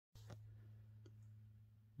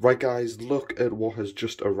Right guys, look at what has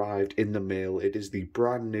just arrived in the mail. It is the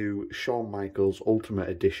brand new Shawn Michaels Ultimate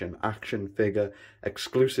Edition action figure,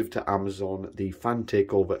 exclusive to Amazon, the Fan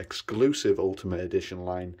Takeover exclusive Ultimate Edition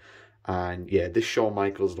line. And yeah, this Shawn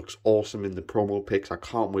Michaels looks awesome in the promo pics. I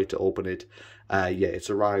can't wait to open it. Yeah, it's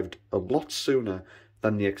arrived a lot sooner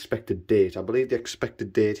than the expected date. I believe the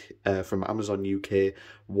expected date from Amazon UK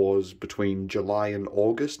was between July and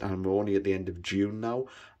August, and we're only at the end of June now.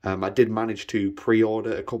 I did manage to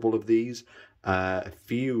pre-order a couple of these a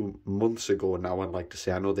few months ago now, I'd like to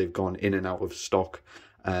say. I know they've gone in and out of stock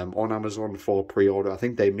on Amazon for pre-order. I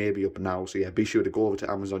think they may be up now, so yeah, be sure to go over to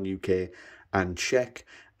Amazon UK and check.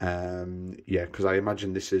 Yeah, because I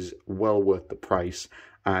imagine this is well worth the price.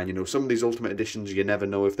 And, you know, some of these Ultimate Editions, you never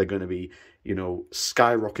know if they're going to be, you know,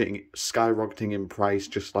 skyrocketing in price,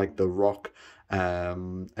 just like The Rock,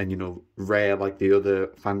 and, you know, rare like the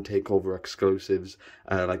other Fan Takeover exclusives,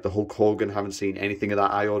 like the Hulk Hogan. Haven't seen anything of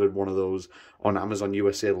that. I ordered one of those on Amazon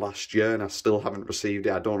USA last year, and I still haven't received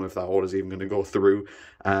it. I don't know if that order's even going to go through.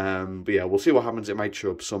 But yeah, we'll see what happens. It might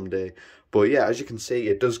show up someday. But yeah, as you can see,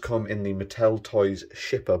 it does come in the Mattel Toys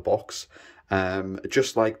shipper box,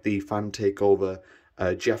 just like the Fan Takeover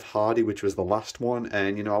Jeff Hardy, which was the last one.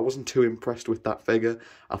 And, you know, I wasn't too impressed with that figure.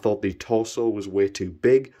 I thought the torso was way too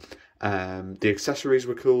big. The accessories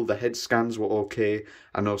were cool. The head scans were okay.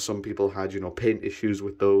 I know some people had, you know, paint issues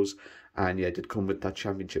with those. And yeah, it did come with that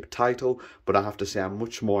championship title. But I have to say, I'm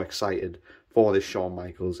much more excited for this Shawn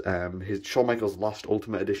Michaels. Shawn Michaels' last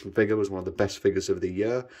Ultimate Edition figure was one of the best figures of the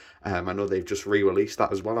year. I know they've just re-released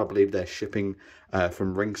that as well. I believe they're shipping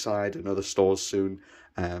from Ringside and other stores soon.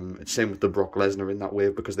 Same with the Brock Lesnar in that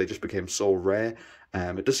wave, because they just became so rare.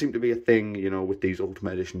 It does seem to be a thing, you know, with these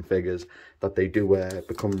Ultimate Edition figures, that they do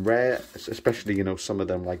become rare, especially, you know, some of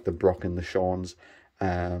them like the Brock and the Shawns.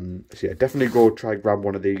 So yeah, definitely go try grab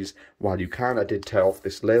one of these while you can. I did tear off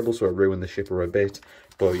this label, so it ruined the shipper a bit,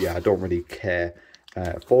 but yeah, I don't really care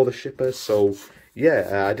for the shipper. So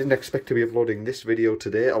yeah, I didn't expect to be uploading this video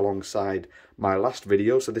today alongside my last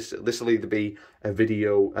video, so this will either be a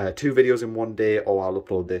video, 2 videos in one day, or I'll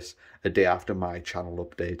upload this a day after my channel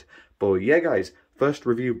update. But yeah guys, first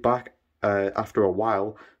review back after a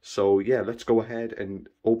while, so yeah, let's go ahead and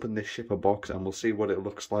open this shipper box and we'll see what it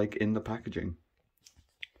looks like in the packaging.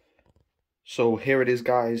 So here it is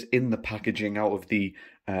guys, in the packaging out of the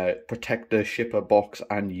protector shipper box,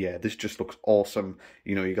 and yeah, this just looks awesome.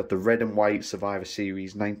 You know, you got the red and white Survivor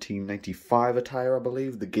Series 1995 attire, I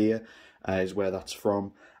believe. The gear is where that's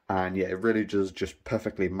from, and yeah, it really does just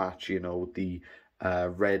perfectly match, you know, the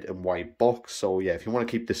red and white box. So yeah, if you want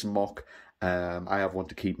to keep this mock, I have one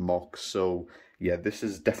to keep mock, so yeah, this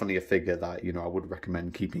is definitely a figure that, you know, I would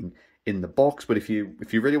recommend keeping in the box. But if you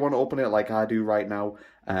really want to open it like I do right now,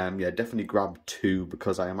 yeah, definitely grab 2,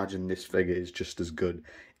 because I imagine this figure is just as good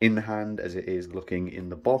in hand as it is looking in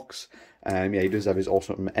the box. Yeah, he does have his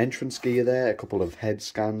awesome entrance gear there, a couple of head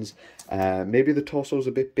scans. Maybe the torso's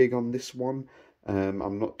a bit big on this one.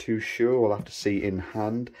 I'm not too sure. We'll have to see in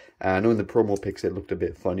hand. I know in the promo pics it looked a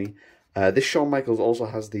bit funny. This Shawn Michaels also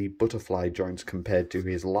has the butterfly joints compared to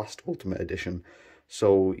his last Ultimate Edition.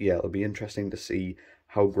 So yeah, it'll be interesting to see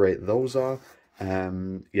how great those are.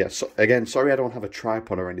 Yeah, so again, sorry I don't have a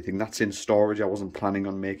tripod or anything. That's in storage. I wasn't planning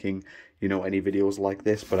on making, you know, any videos like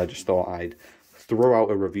this, but I just thought I'd throw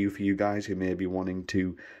out a review for you guys who may be wanting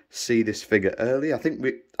to see this figure early. I think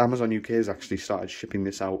Amazon UK has actually started shipping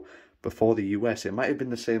this out before the US. It might have been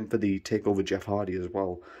the same for the Takeover Jeff Hardy as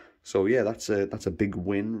well. So yeah, that's a big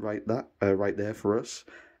win right there for us.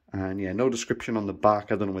 And yeah, no description on the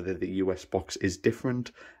back. I don't know whether the US box is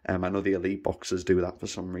different. I know the Elite boxes do that for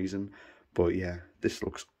some reason. But yeah, this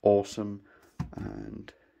looks awesome.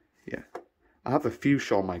 And yeah, I have a few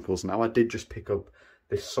Shawn Michaels now. I did just pick up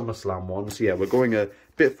this SummerSlam one. So yeah, we're going a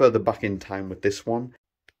bit further back in time with this one.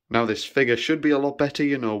 Now this figure should be a lot better,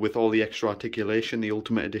 you know, with all the extra articulation the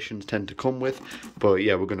Ultimate Editions tend to come with. But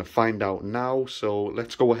yeah, we're going to find out now. So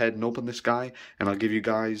let's go ahead and open this guy, and I'll give you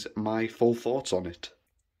guys my full thoughts on it.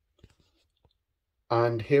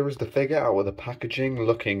 And here is the figure out of the packaging,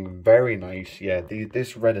 looking very nice. Yeah,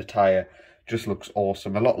 this red attire just looks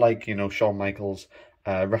awesome. A lot like, you know, Shawn Michaels'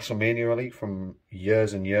 WrestleMania Elite from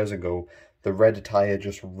years and years ago. The red attire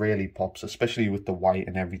just really pops, especially with the white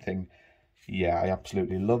and everything. Yeah, I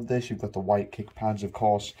absolutely love this. You've got the white kick pads, of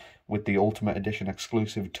course, with the Ultimate Edition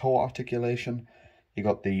exclusive toe articulation. You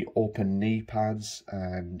got the open knee pads,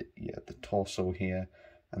 and yeah, the torso here,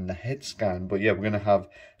 and the head scan. But yeah, we're going to have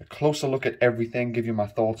a closer look at everything, give you my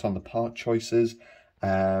thoughts on the part choices.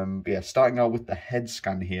 But yeah, starting out with the head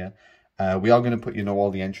scan here. We are going to put, you know,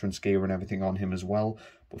 all the entrance gear and everything on him as well.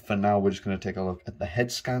 But for now, we're just going to take a look at the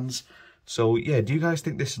head scans. So yeah, do you guys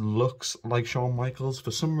think this looks like Shawn Michaels?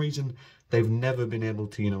 For some reason, they've never been able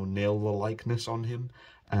to, nail the likeness on him.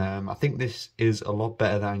 I think this is a lot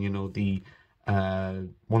better than, the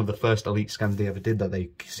one of the first Elite scans they ever did that they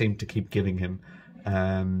seem to keep giving him.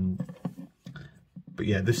 But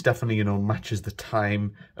yeah, this definitely, matches the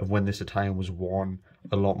time of when this attire was worn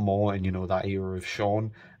a lot more, and, that era of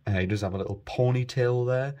Shawn. He does have a little ponytail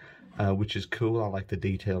there, which is cool. I like the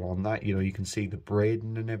detail on that. You can see the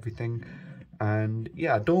braiding and everything. And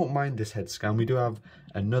yeah, I don't mind this head scan. We do have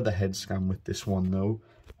another head scan with this one, though.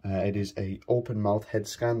 It is a open mouth head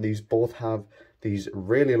scan. These both have these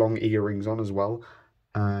really long earrings on as well.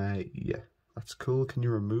 Yeah, that's cool. Can you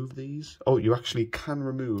remove these? Oh, you actually can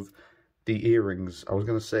remove the earrings. I was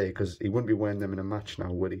going to say, because he wouldn't be wearing them in a match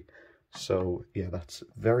now, would he? So yeah, that's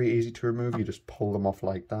very easy to remove. You just pull them off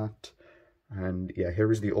like that. And yeah,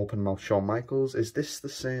 here is the open mouth Shawn Michaels. Is this the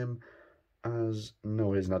same as...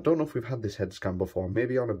 No, it isn't. I don't know if we've had this head scan before.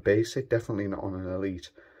 Maybe on a basic, definitely not on an Elite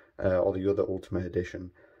or the other Ultimate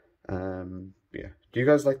Edition. Yeah. Do you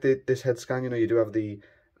guys like this head scan? You do have the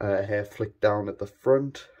hair flicked down at the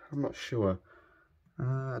front. I'm not sure.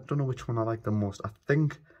 I don't know which one I like the most. I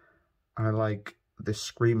think I like this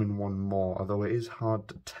screaming one more, although it is hard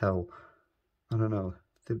to tell. I don't know.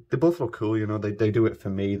 They both look cool, they do it for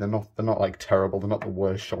me. They're not like terrible. They're not the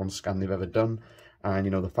worst Shawn scan they've ever done. And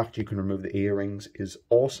the fact you can remove the earrings is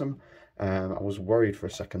awesome. I was worried for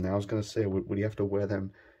a second there. I was going to say, would he have to wear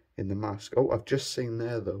them in the mask? Oh, I've just seen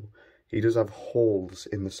there though, he does have holes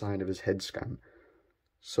in the side of his head scan.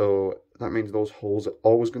 So that means those holes are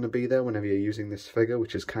always going to be there whenever you're using this figure,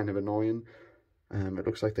 which is kind of annoying. It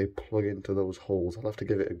looks like they plug into those holes. I'll have to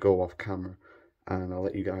give it a go off camera and I'll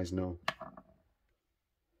let you guys know.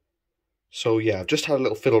 So yeah, I've just had a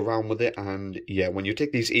little fiddle around with it, and yeah, when you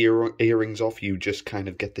take these earrings off, you just kind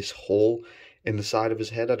of get this hole in the side of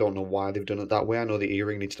his head. I don't know why they've done it that way. I know the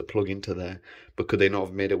earring needs to plug into there, but could they not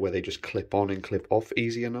have made it where they just clip on and clip off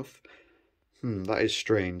easy enough? That is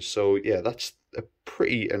strange. So yeah, that's a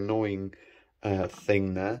pretty annoying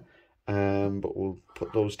thing there. But we'll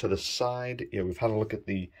put those to the side. Yeah, we've had a look at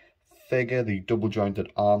the figure, the double jointed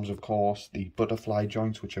arms, of course, the butterfly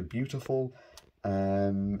joints, which are beautiful.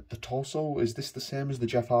 The torso, is this the same as the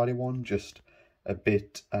Jeff Hardy one? Just a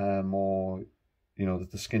bit more,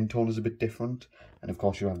 the skin tone is a bit different. And of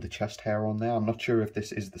course you have the chest hair on there. I'm not sure if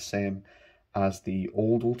this is the same as the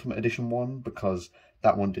old Ultimate Edition one, because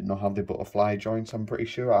that one did not have the butterfly joints, I'm pretty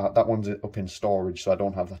sure. That one's up in storage, so I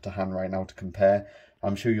don't have that to hand right now to compare.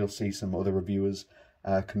 I'm sure you'll see some other reviewers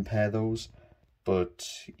compare those. But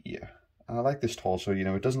yeah, I like this torso,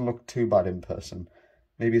 it doesn't look too bad in person.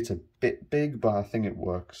 Maybe it's a bit big, but I think it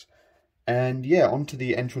works. And yeah, onto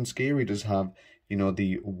the entrance gear. He does have,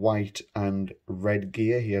 the white and red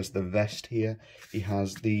gear. He has the vest here. He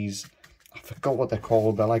has these, I forgot what they're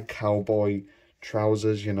called. They're like cowboy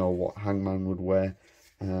trousers, what Hangman would wear.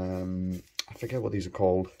 I forget what these are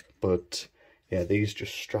called, but yeah, these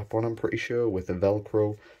just strap on, I'm pretty sure, with the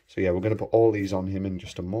Velcro. So yeah, we're going to put all these on him in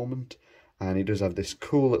just a moment. And he does have this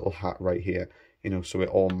cool little hat right here, so it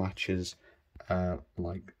all matches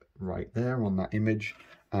like right there on that image.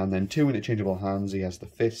 And then two interchangeable hands. He has the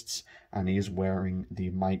fists, and he is wearing the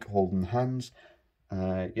mic holding hands.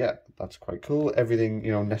 Yeah, that's quite cool. Everything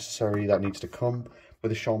necessary that needs to come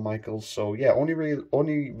with a Shawn Michaels. So yeah, only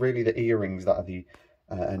really the earrings that are the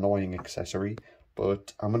annoying accessory.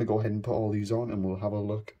 But I'm gonna go ahead and put all these on, and we'll have a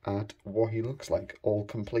look at what he looks like all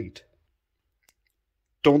complete.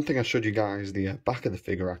 Don't think I showed you guys the back of the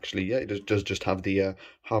figure actually. Yeah, it does just have the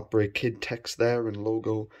Heartbreak Kid text there and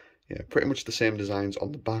logo. Yeah, pretty much the same designs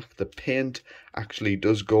on the back. The paint actually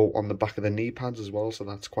does go on the back of the knee pads as well, so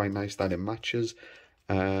that's quite nice that it matches.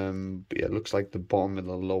 But yeah, it looks like the bottom and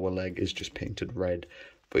the lower leg is just painted red.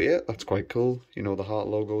 But yeah, that's quite cool. The heart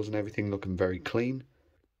logos and everything looking very clean.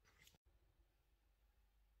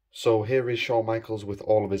 So here is Shawn Michaels with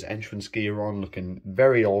all of his entrance gear on, looking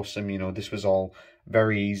very awesome. This was all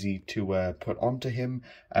very easy to put onto him.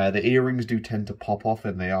 The earrings do tend to pop off,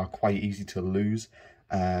 and they are quite easy to lose,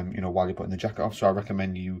 while you're putting the jacket off. So I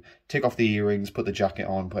recommend you take off the earrings, put the jacket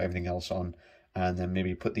on, put everything else on, and then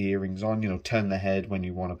maybe put the earrings on. Turn the head when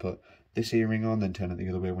you want to put this earring on, then turn it the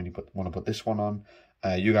other way when you want to put this one on.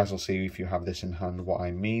 You guys will see if you have this in hand what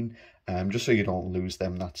I mean, just so you don't lose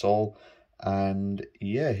them, that's all. And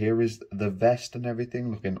yeah, here is the vest and everything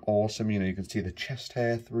looking awesome. You can see the chest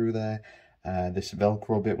hair through there. This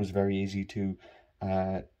Velcro bit was very easy to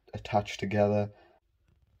attach together.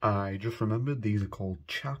 I just remembered these are called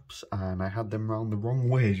chaps, and I had them round the wrong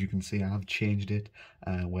way. As you can see, I have changed it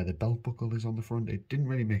where the belt buckle is on the front. It didn't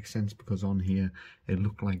really make sense because on here it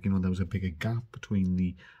looked like there was a bigger gap between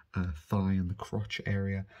the thigh and the crotch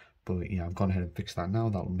area. But yeah, I've gone ahead and fixed that now.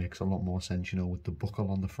 That makes a lot more sense, you know, with the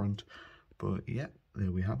buckle on the front. But yeah,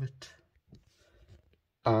 there we have it.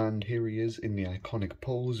 And here he is in the iconic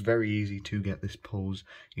pose. Very easy to get this pose,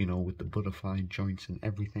 you know, with the butterfly joints and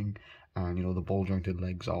everything. And, you know, the ball jointed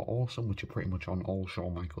legs are awesome, which are pretty much on all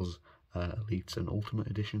Shawn Michaels Elites and Ultimate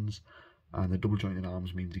Editions. And the double jointed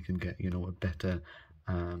arms means you can get, you know, a better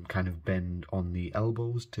kind of bend on the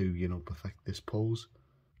elbows to, you know, perfect this pose.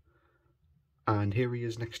 And here he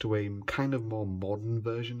is next to a kind of more modern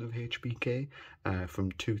version of HBK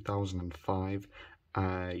from 2005.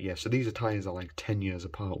 Yeah, so these attires are like 10 years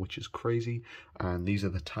apart, which is crazy. And these are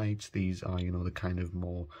the tights. These are, you know, the kind of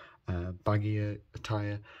more baggier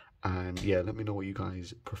attire. And yeah, let me know what you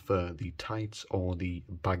guys prefer, the tights or the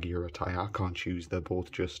baggier attire. I can't choose, they're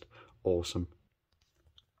both just awesome.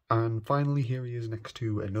 And finally, here he is next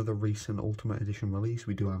to another recent Ultimate Edition release.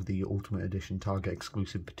 We do have the Ultimate Edition Target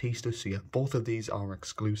exclusive Batista. So yeah, both of these are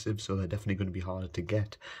exclusive, so they're definitely going to be harder to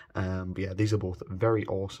get. But yeah, these are both very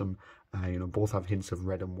awesome. You know, both have hints of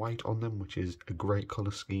red and white on them, which is a great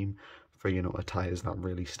colour scheme for, you know, attires that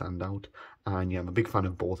really stand out. And yeah, I'm a big fan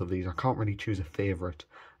of both of these. I can't really choose a favourite.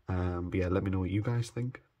 But yeah, let me know what you guys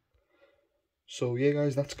think. So yeah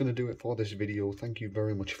guys, that's going to do it for this video. Thank you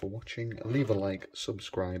very much for watching. Leave a like,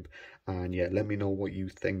 subscribe, and yeah, let me know what you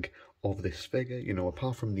think of this figure. You know,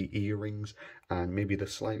 apart from the earrings and maybe the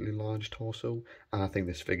slightly large torso, I think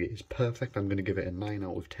this figure is perfect. I'm going to give it a 9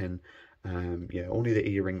 out of 10. Yeah, only the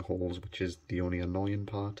earring holes, which is the only annoying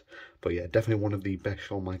part. But yeah, definitely one of the best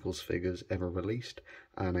Shawn Michaels figures ever released,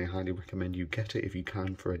 and I highly recommend you get it if you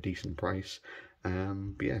can for a decent price.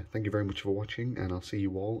 But yeah, thank you very much for watching, and I'll see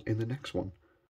you all in the next one.